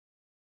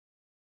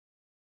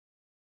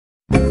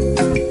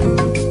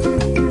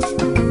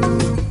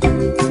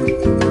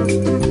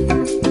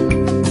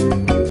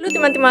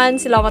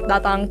teman-teman, selamat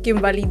datang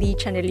kembali di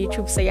channel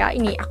YouTube saya.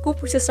 Ini aku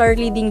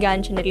Pxharlie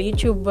dengan channel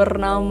YouTube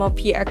bernama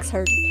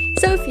Pxharlie.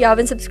 So if you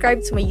haven't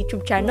subscribed to my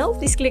YouTube channel,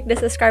 please click the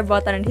subscribe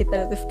button and hit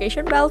the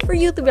notification bell for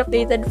you to be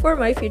updated for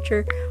my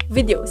future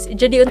videos.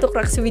 Jadi untuk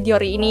reaksi video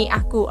hari ini,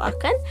 aku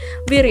akan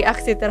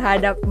bereaksi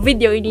terhadap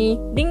video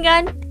ini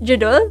dengan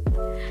judul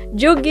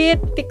Joget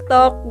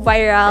TikTok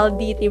viral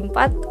di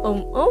tempat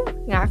Umum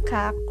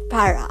Ngakak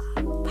parah.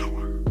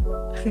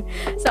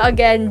 So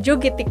again,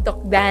 Joget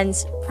TikTok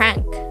dance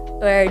prank,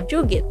 where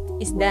Joget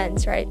is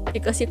dance, right?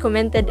 Because you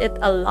commented it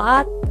a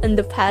lot in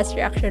the past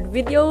reaction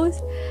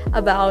videos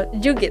about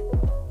Joget.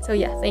 So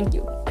yeah, thank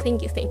you.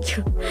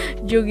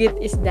 Joget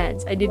is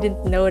dance. I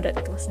didn't know that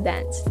it was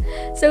dance.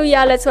 So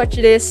yeah, let's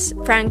watch this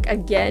prank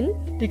again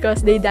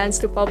because they dance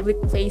to public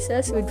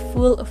places with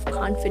full of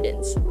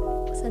confidence.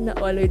 Sana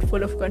all with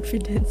full of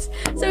confidence.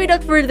 So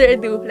without further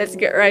ado, let's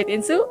get right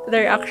into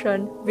the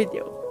reaction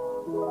video.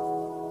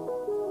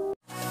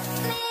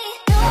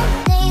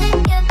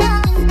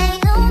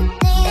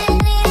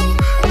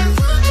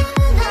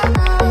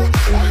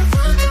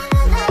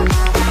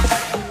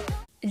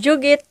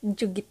 Joget.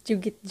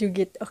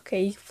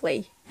 Oke,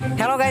 play.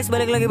 Halo guys,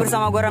 balik lagi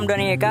bersama gue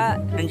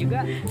Mereka dan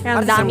juga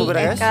Mereka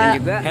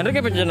dan juga Henry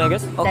ke channel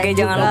guys. Oke,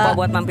 jangan lupa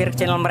buat mampir ke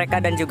channel mereka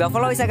dan juga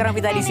follow Instagram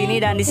kita di sini,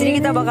 dan di sini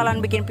kita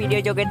bakalan bikin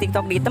video joget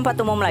TikTok di tempat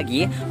umum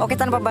lagi. Oke,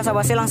 tanpa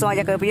basa-basi langsung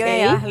aja ke video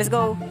ya. Let's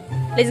go.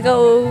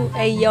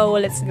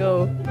 Ayo, let's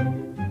go.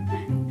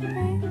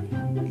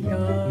 Ayo,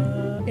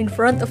 in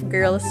front of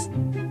girls.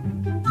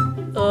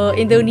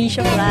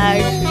 Indonesia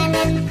flag.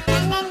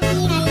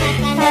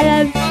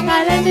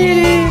 Kanan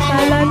diri.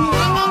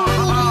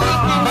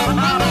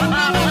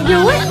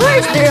 Yo,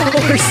 where's their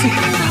horse?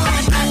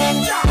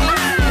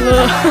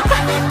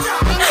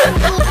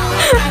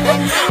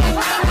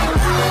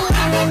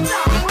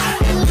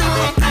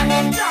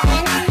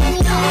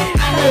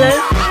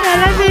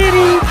 Kanan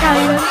diri.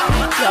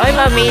 No, I'm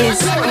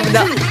amazed with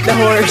the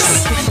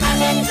horse.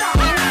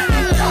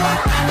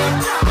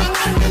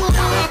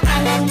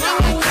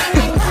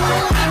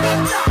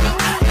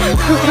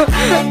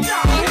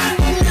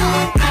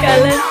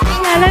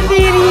 Kanan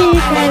diri.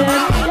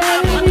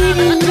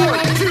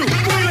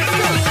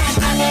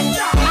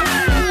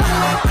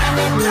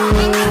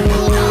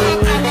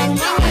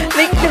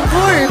 Like the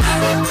horse,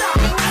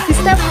 he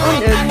stepped on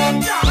it.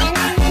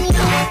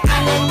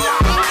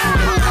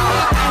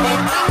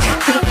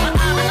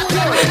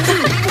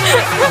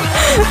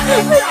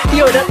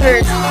 Yo, that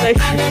hurts.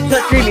 Like,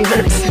 that really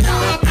hurts.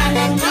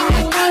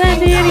 Kanan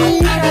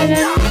diri.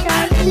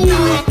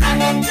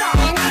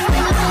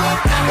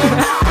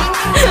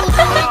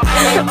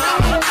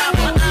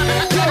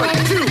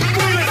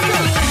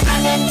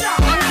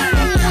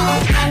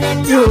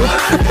 Yo.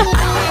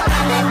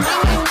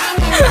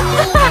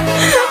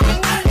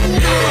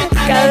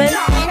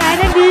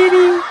 Kanan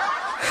diri.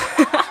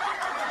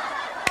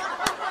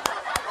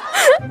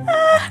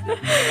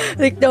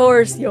 Like the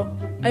horse, yo.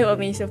 I'm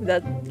amazed of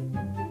that.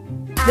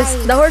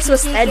 The horse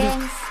was steady.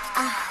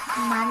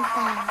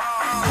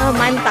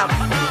 Mantap.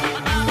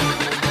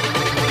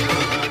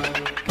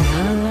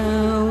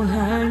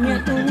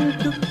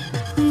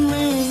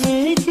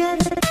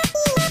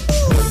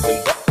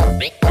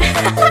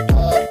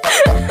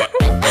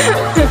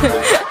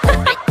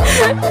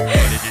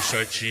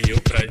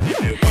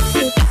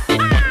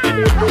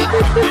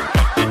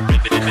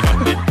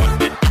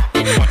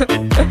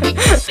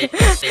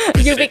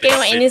 You became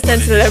an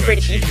instant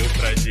celebrity.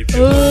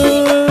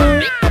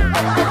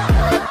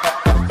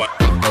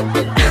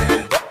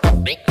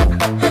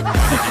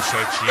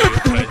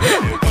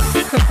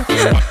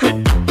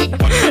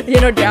 You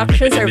know, the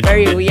actions are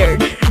very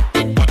weird.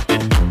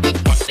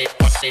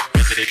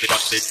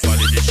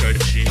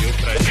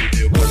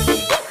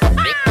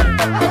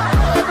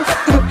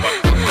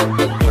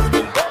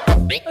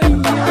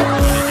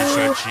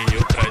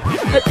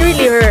 That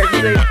really hurt.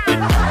 Like,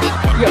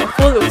 you're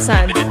full of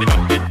sand.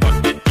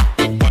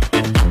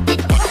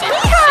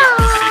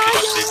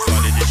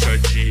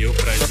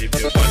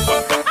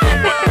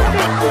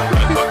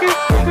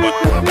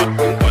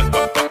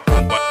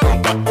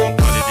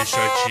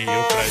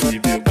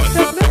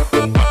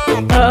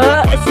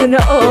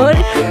 Sunood.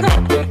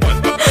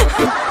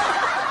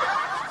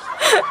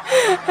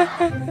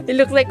 You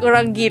look like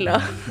orang gila.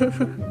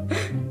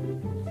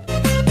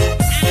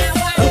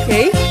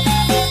 Okay.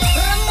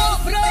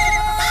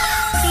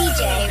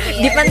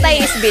 Di pantai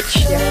is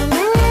beach.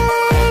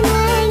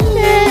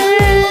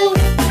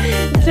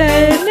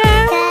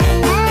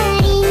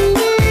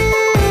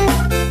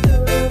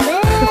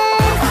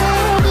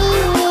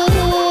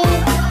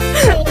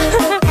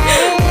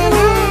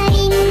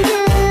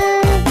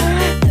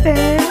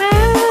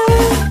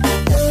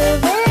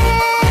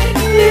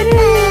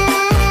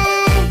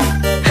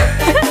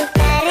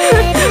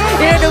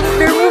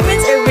 Their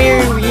movements are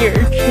very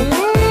weird.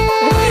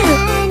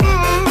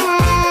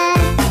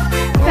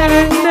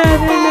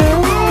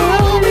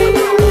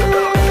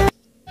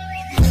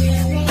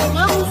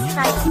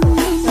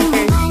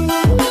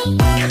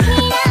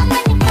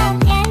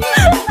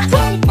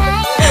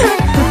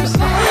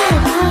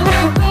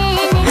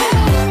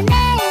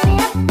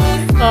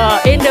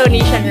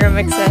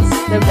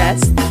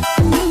 best.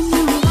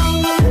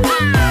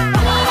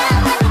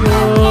 Yo.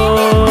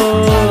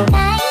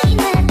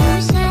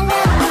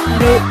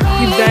 No,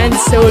 he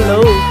bends so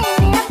low.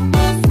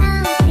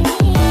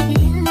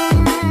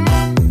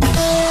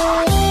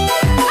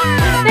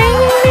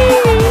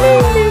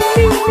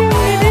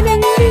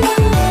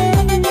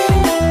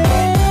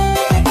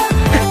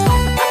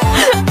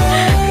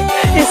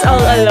 He's all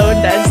alone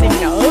dancing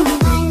now.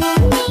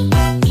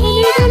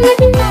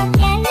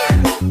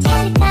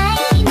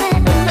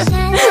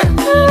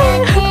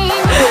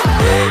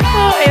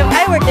 If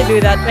I were to do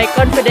that, my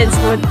confidence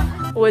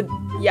would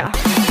yeah, I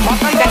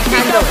can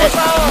handle it.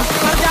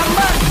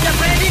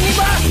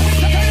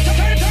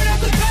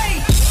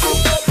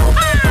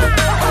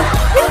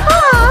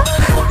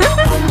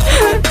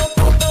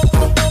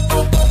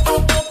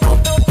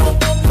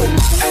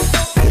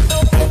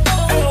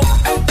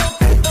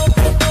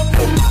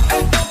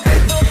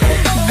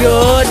 Yo,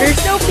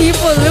 there's no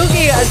people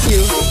looking at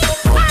you.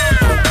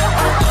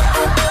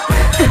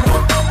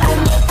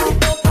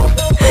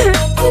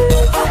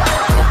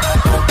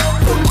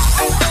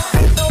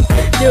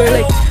 They were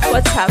like,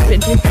 what's happening?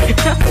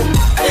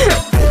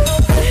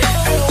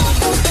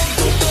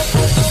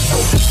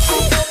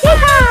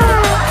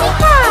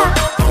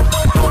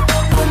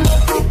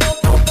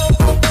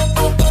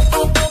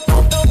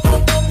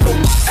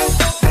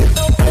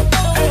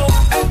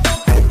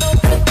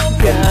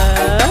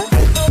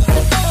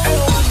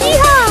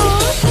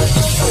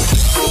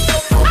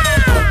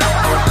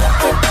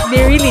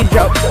 They really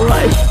dropped so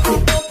high.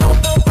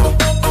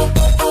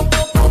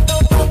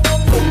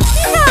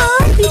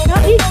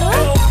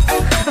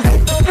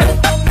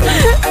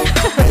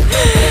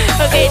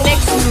 Okay,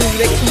 next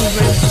movement.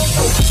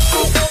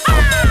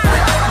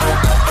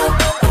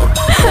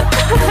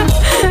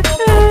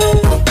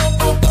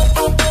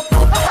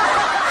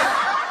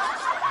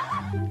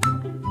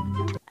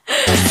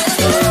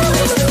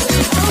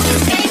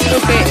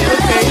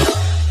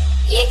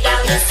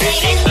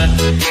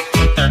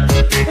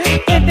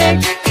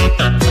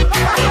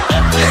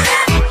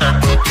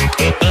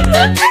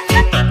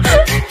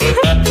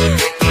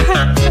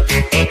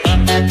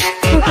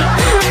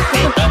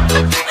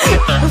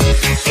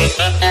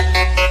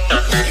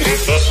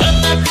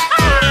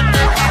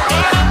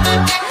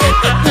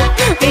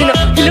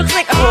 He looks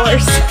like a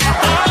horse.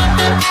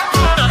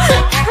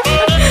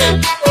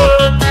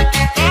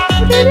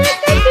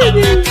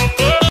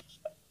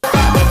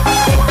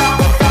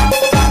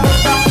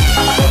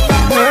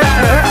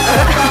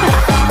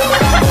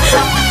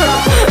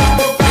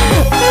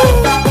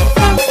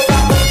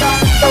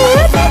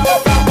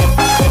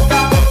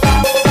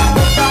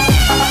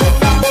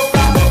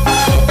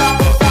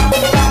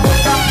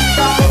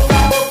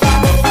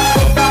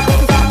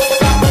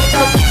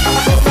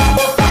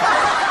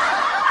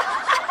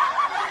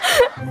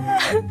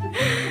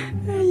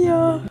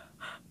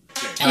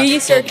 You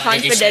use your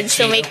confidence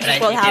to make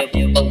people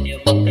happy.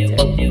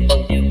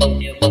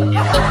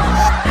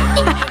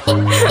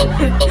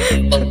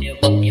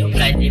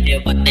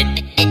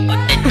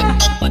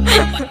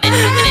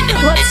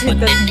 What's with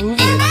that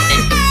movement?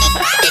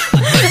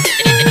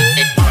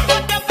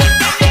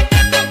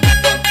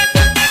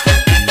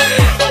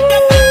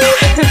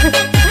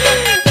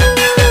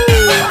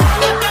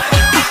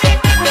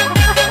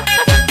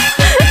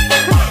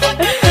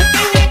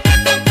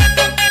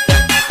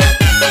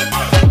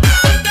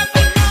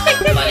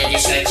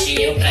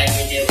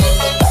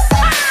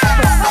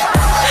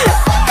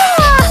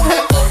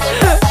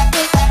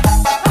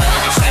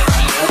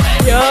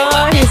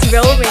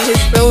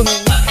 He's filming.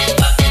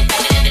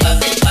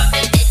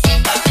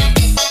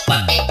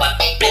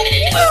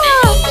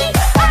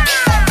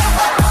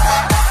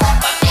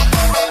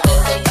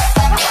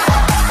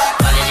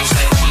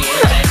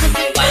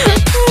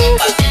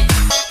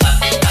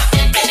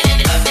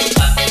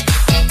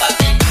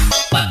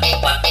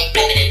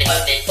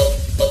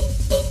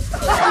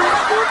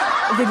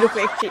 They look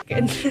like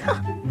chicken.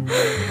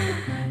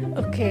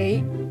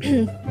 Okay.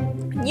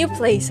 New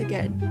place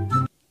again.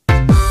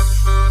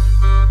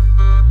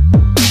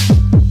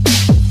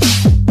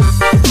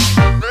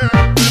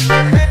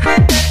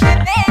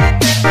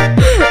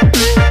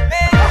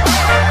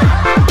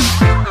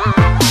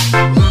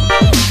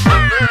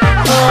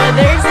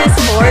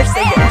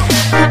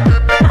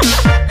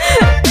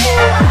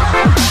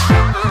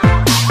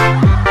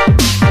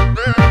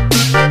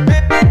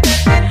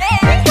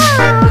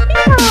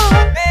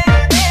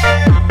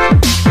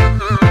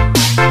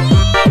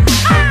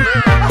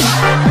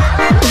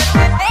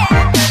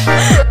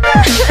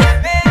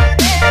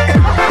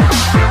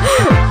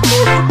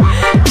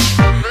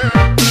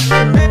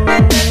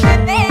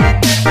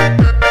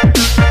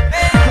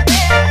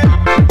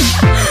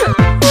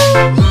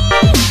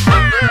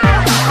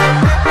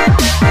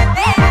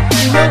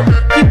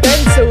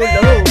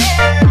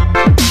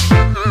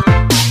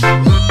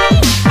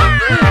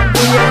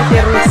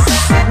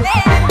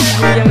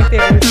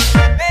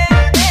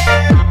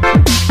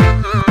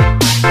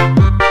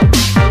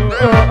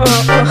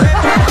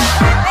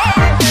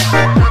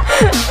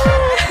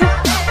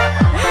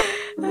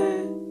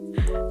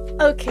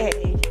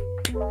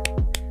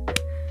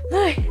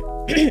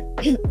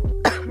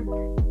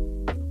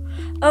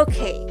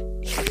 Okay.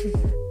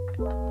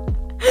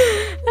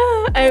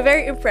 I'm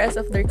very impressed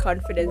of their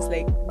confidence.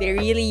 Like, they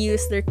really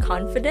use their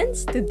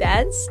confidence to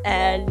dance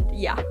and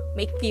yeah,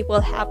 make people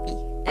happy.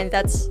 And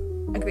that's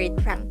a great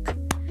prank.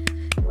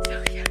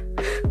 So yeah.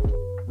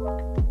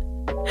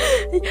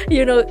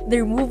 You know,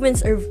 their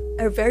movements are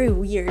very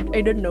weird.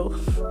 I don't know.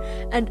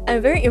 And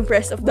I'm very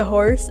impressed of the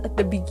horse at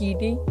the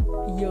beginning.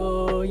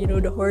 Yo, you know,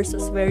 the horse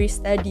was very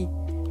steady.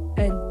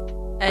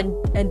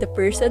 And the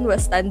person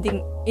was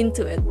standing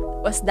into it,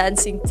 was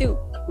dancing too.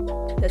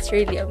 That's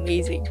really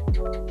amazing.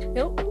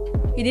 No,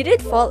 he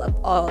didn't fall at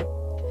all.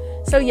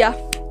 So yeah,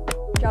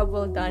 job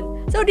well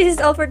done. So this is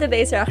all for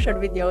today's reaction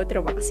video.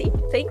 Terima kasih.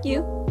 Thank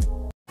you.